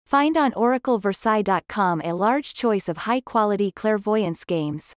Find on oracleversailles.com a large choice of high-quality clairvoyance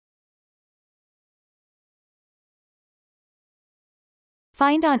games.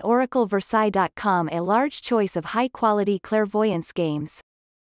 Find on oracleversailles.com a large choice of high-quality clairvoyance games.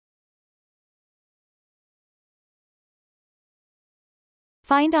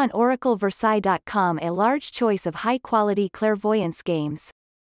 Find on oracleversailles.com a large choice of high-quality clairvoyance games.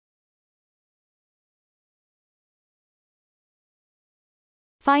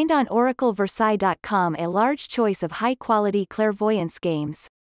 Find on oracleversailles.com a large choice of high-quality clairvoyance games.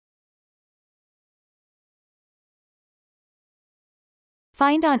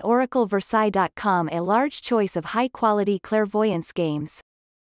 Find on oracleversailles.com a large choice of high-quality clairvoyance games.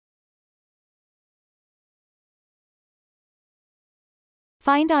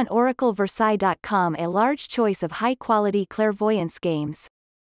 Find on oracleversailles.com a large choice of high-quality clairvoyance games.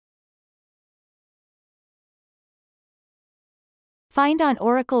 Find on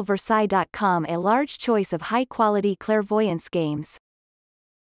oracleversailles.com a large choice of high-quality clairvoyance games.